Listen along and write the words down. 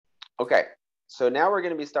Okay, so now we're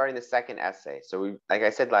going to be starting the second essay. So we, like I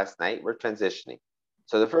said last night, we're transitioning.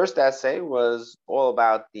 So the first essay was all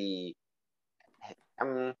about the,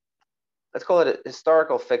 um, let's call it a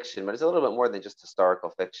historical fiction, but it's a little bit more than just historical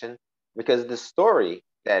fiction because the story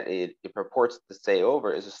that it purports to say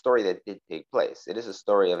over is a story that did take place. It is a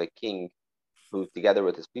story of a king who, together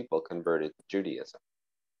with his people, converted to Judaism.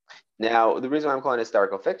 Now, the reason why I'm calling it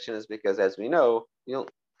historical fiction is because, as we know,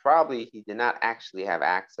 probably he did not actually have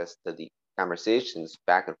access to the conversations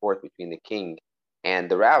back and forth between the king and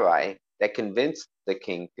the rabbi that convinced the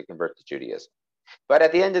king to convert to Judaism. But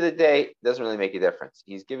at the end of the day, it doesn't really make a difference.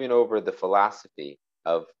 He's giving over the philosophy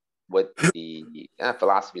of what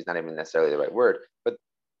philosophy is not even necessarily the right word, but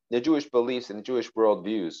the Jewish beliefs and the Jewish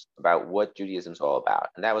worldviews about what Judaism is all about.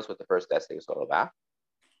 And that was what the first essay was all about.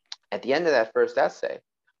 At the end of that first essay,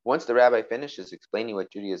 once the rabbi finishes explaining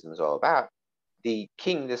what Judaism is all about, the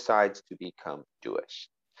king decides to become Jewish.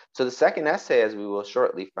 So the second essay, as we will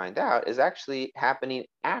shortly find out, is actually happening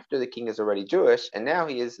after the king is already Jewish, and now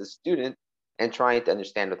he is a student and trying to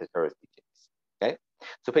understand what the Torah teaches. Okay,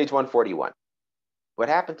 so page 141. What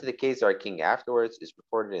happened to the Khazar king afterwards is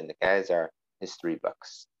reported in the Khazar history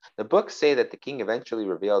books. The books say that the king eventually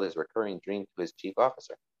revealed his recurring dream to his chief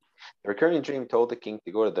officer. The recurring dream told the king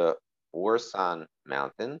to go to the Warsan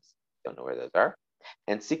Mountains, don't know where those are,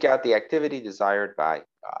 and seek out the activity desired by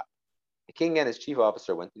God. The king and his chief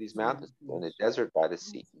officer went to these mountains in the desert by the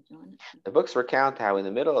sea. The books recount how in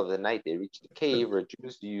the middle of the night they reached the cave where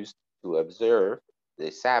Jews used to observe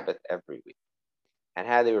the Sabbath every week, and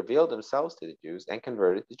how they revealed themselves to the Jews and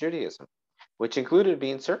converted to Judaism, which included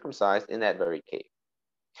being circumcised in that very cave.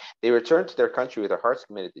 They returned to their country with their hearts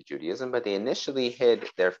committed to Judaism, but they initially hid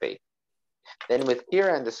their faith. Then, with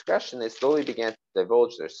care and discretion, they slowly began to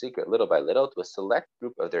divulge their secret little by little to a select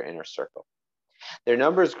group of their inner circle. Their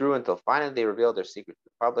numbers grew until finally they revealed their secret to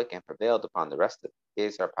the public and prevailed upon the rest of the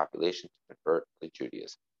Khazar population to convert to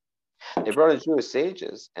Judaism. They brought in Jewish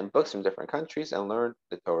sages and books from different countries and learned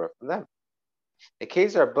the Torah from them. The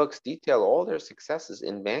Khazar books detail all their successes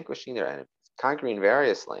in vanquishing their enemies, conquering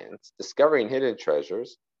various lands, discovering hidden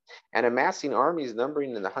treasures, and amassing armies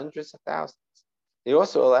numbering in the hundreds of thousands. They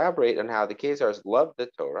also elaborate on how the Khazars loved the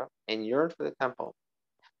Torah and yearned for the temple,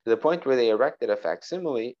 to the point where they erected a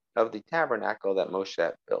facsimile of the tabernacle that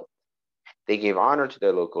Moshe built. They gave honor to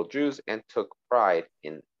their local Jews and took pride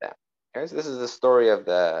in them. Okay, so this is the story of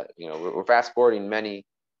the, we're fast forwarding many,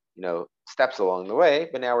 steps along the way,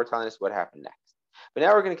 but now we're telling us what happened next. But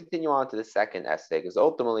now we're going to continue on to the second essay, because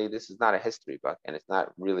ultimately this is not a history book, and it's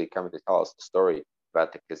not really coming to tell us the story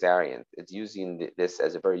about the Khazarians. It's using this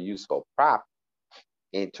as a very useful prop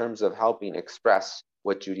in terms of helping express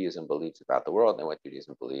what Judaism believes about the world and what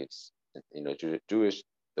Judaism believes, Jewish,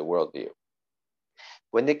 the worldview.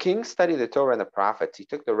 When the king studied the Torah and the prophets, he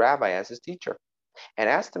took the rabbi as his teacher and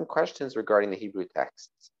asked him questions regarding the Hebrew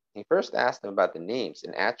texts. He first asked him about the names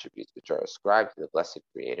and attributes which are ascribed to the blessed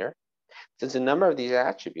Creator, since a number of these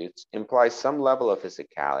attributes imply some level of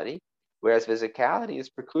physicality, whereas physicality is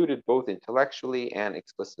precluded both intellectually and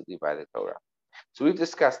explicitly by the Torah. So we've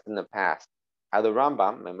discussed in the past how the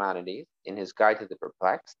Rambam, Maimonides, in his Guide to the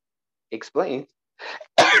Perplexed, explains,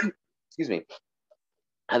 excuse me,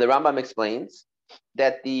 and the Rambam explains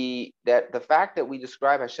that the fact that we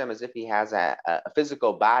describe Hashem as if he has a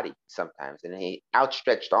physical body sometimes and an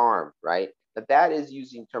outstretched arm, right? That is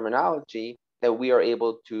using terminology that we are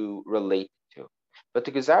able to relate to. But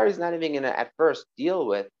the Khazari is not even going to at first deal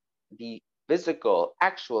with the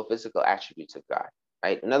actual physical attributes of God,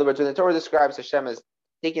 right? In other words, when the Torah describes Hashem as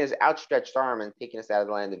taking his outstretched arm and taking us out of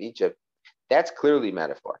the land of Egypt, that's clearly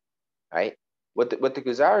metaphor, right? What the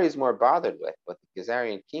Khazari is more bothered with, what the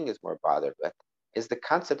Khazarian king is more bothered with, is the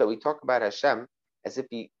concept that we talk about Hashem as if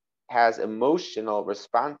he has emotional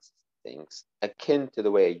response to things akin to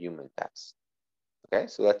the way a human does. Okay,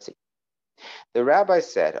 so let's see. The rabbi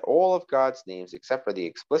said, all of God's names, except for the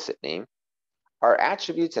explicit name, are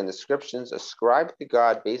attributes and descriptions ascribed to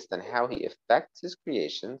God based on how he effects his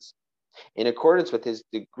creations in accordance with his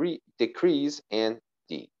decrees and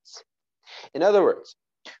deeds. In other words,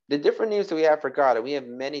 the different names that we have for God, and we have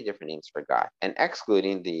many different names for God, and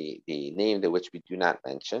excluding the name that which we do not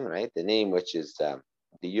mention, right? The name which is the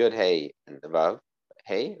Yud Hey and the Vav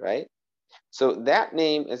Hey, right? So that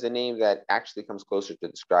name is a name that actually comes closer to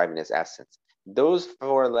describing his essence. Those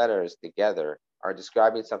four letters together are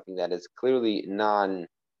describing something that is clearly not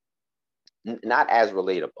as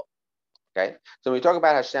relatable. Okay, so when we talk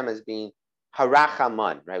about Hashem as being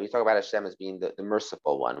Harachaman, right? We talk about Hashem as being the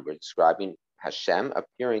merciful one. We're describing Hashem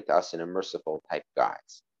appearing to us in a merciful type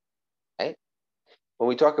guise. Right? When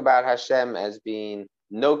we talk about Hashem as being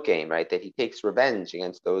nokeim, right? That he takes revenge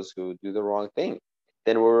against those who do the wrong thing.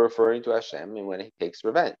 Then we're referring to Hashem and when he takes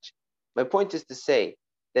revenge. My point is to say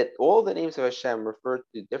that all the names of Hashem refer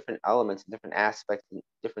to different elements and different aspects and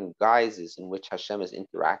different guises in which Hashem is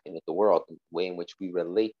interacting with the world, and the way in which we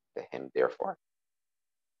relate to him, therefore.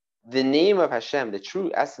 The name of Hashem, the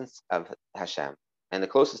true essence of Hashem, and the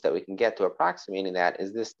closest that we can get to approximating that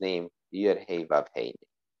is this name, Yud Hey Vav Hey.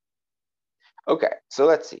 Okay, so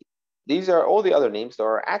let's see. These are all the other names. There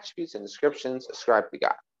are attributes and descriptions ascribed to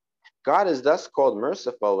God. God is thus called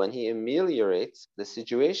merciful when he ameliorates the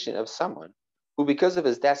situation of someone who, because of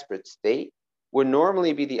his desperate state, would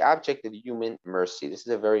normally be the object of human mercy. This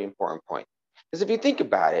is a very important point. Because if you think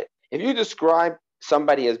about it, if you describe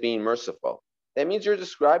somebody as being merciful, that means you're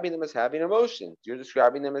describing them as having emotions. You're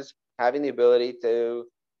describing them as having the ability to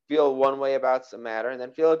feel one way about some matter and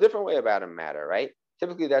then feel a different way about a matter, right?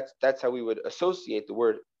 Typically, that's how we would associate the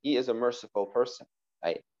word, he is a merciful person,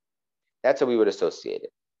 right? That's how we would associate it.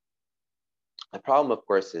 The problem, of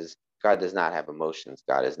course, is God does not have emotions.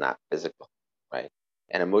 God is not physical, right?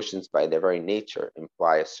 And emotions, by their very nature,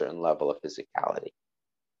 imply a certain level of physicality,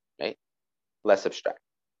 right? Less abstract.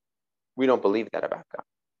 We don't believe that about God.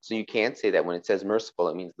 So you can't say that when it says merciful,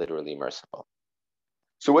 it means literally merciful.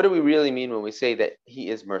 So what do we really mean when we say that he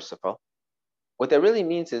is merciful? What that really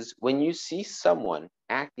means is when you see someone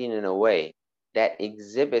acting in a way that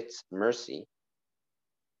exhibits mercy,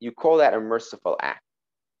 you call that a merciful act.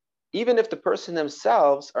 Even if the person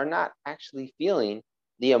themselves are not actually feeling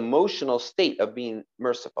the emotional state of being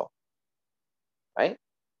merciful, right?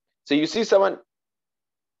 So you see someone,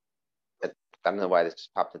 I don't know why this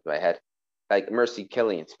just popped into my head, like mercy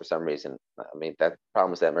killings for some reason. I mean, that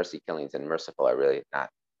problem is that mercy killings and merciful are really not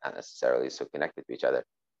necessarily so connected to each other.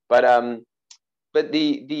 But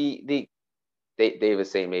they were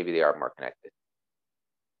saying maybe they are more connected.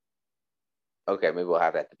 Okay, maybe we'll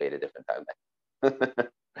have that debate a different time.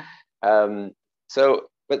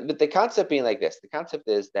 But the concept being like this, the concept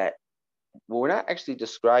is that we're not actually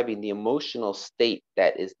describing the emotional state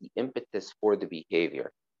that is the impetus for the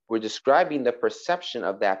behavior. We're describing the perception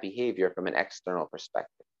of that behavior from an external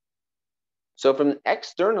perspective. So from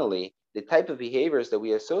externally, the type of behaviors that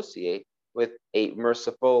we associate with a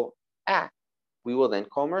merciful act, we will then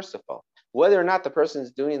call merciful. Whether or not the person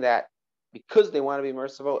is doing that because they want to be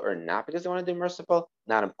merciful or not because they want to be merciful,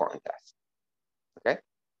 not important to us. Okay?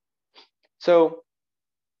 So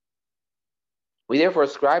we therefore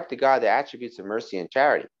ascribe to God the attributes of mercy and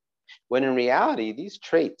charity, when in reality, these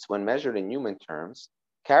traits, when measured in human terms,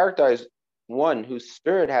 characterize one whose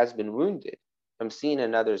spirit has been wounded from seeing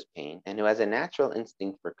another's pain and who has a natural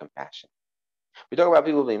instinct for compassion. We talk about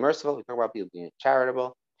people being merciful, we talk about people being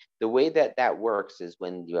charitable. The way that that works is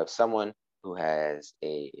when you have someone who has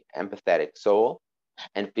an empathetic soul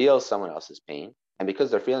and feels someone else's pain, and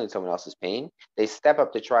because they're feeling someone else's pain, they step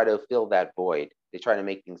up to try to fill that void. They try to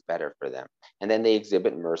make things better for them. And then they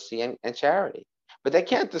exhibit mercy and charity. But they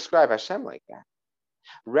can't describe Hashem like that.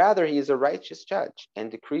 Rather, he is a righteous judge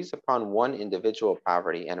and decrees upon one individual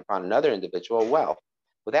poverty and upon another individual wealth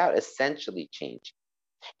without essentially changing.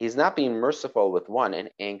 He's not being merciful with one and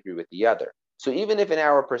angry with the other. So even if in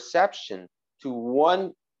our perception to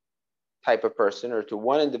one type of person or to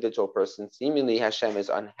one individual person, seemingly Hashem is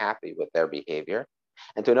unhappy with their behavior,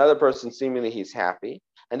 and to another person, seemingly he's happy,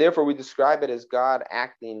 and therefore we describe it as God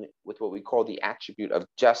acting with what we call the attribute of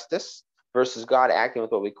justice versus God acting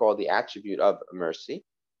with what we call the attribute of mercy.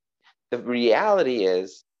 The reality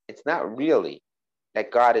is, it's not really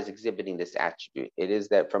that God is exhibiting this attribute. It is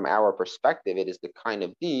that from our perspective, it is the kind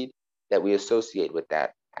of deed that we associate with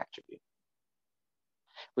that attribute.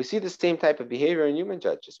 We see the same type of behavior in human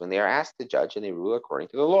judges when they are asked to judge and they rule according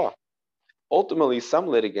to the law. Ultimately, some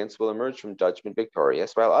litigants will emerge from judgment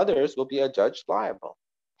victorious, while others will be adjudged liable.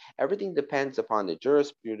 Everything depends upon the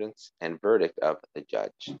jurisprudence and verdict of the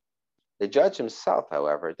judge. The judge himself,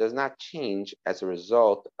 however, does not change as a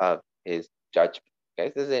result of his judgment.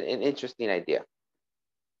 Okay, this is an interesting idea.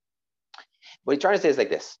 What he's trying to say is like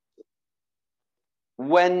this.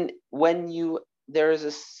 When there is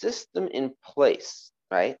a system in place,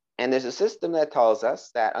 right? And there's a system that tells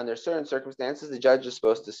us that under certain circumstances, the judge is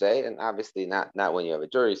supposed to say, and obviously not when you have a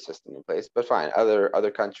jury system in place, but fine,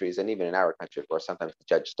 other countries, and even in our country, of course, sometimes the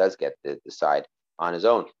judge does get to decide on his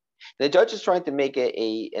own. The judge is trying to make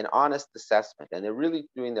an honest assessment, and they're really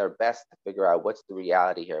doing their best to figure out what's the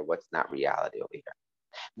reality here, what's not reality over here.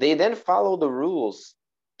 They then follow the rules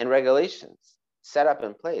and regulations set up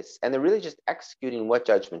in place, and they're really just executing what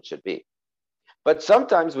judgment should be. But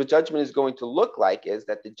sometimes what judgment is going to look like is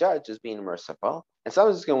that the judge is being merciful, and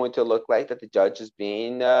sometimes it's going to look like that the judge is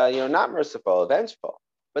being, not merciful, vengeful.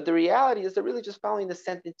 But the reality is they're really just following the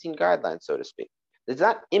sentencing guidelines, so to speak. It's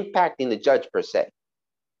not impacting the judge per se.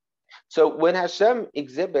 So when Hashem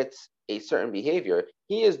exhibits a certain behavior,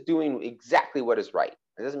 he is doing exactly what is right.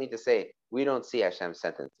 It doesn't mean to say we don't see Hashem's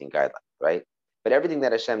sentencing guidelines, right? But everything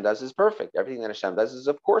that Hashem does is perfect. Everything that Hashem does is,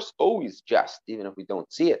 of course, always just, even if we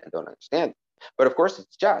don't see it and don't understand it. But of course,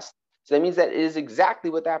 it's just. So that means that it is exactly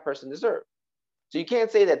what that person deserved. So you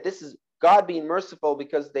can't say that this is God being merciful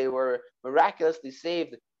because they were miraculously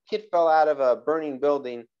saved. The kid fell out of a burning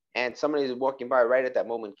building and somebody who's walking by right at that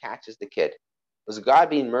moment catches the kid. Was God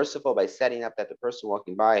being merciful by setting up that the person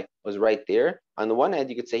walking by was right there? On the one hand,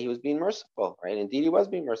 you could say he was being merciful, right? Indeed, he was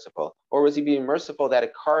being merciful. Or was he being merciful that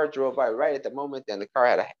a car drove by right at the moment and the car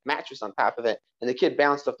had a mattress on top of it and the kid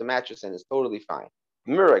bounced off the mattress and is totally fine?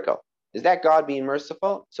 Miracle. Is that God being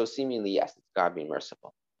merciful? So seemingly, yes, it's God being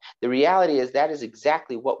merciful. The reality is that is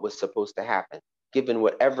exactly what was supposed to happen, given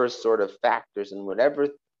whatever sort of factors and whatever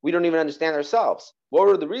we don't even understand ourselves. What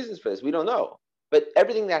were the reasons for this? We don't know. But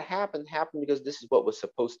everything that happened because this is what was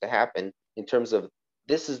supposed to happen in terms of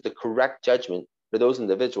this is the correct judgment for those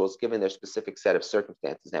individuals given their specific set of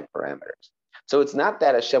circumstances and parameters. So it's not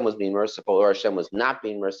that Hashem was being merciful or Hashem was not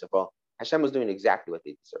being merciful. Hashem was doing exactly what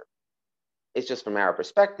they deserved. It's just from our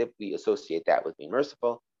perspective, we associate that with being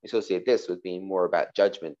merciful. We associate this with being more about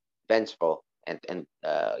judgment, vengeful, and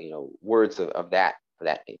words of that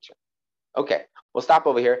nature. Okay, we'll stop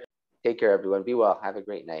over here. Take care, everyone. Be well. Have a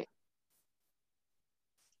great night.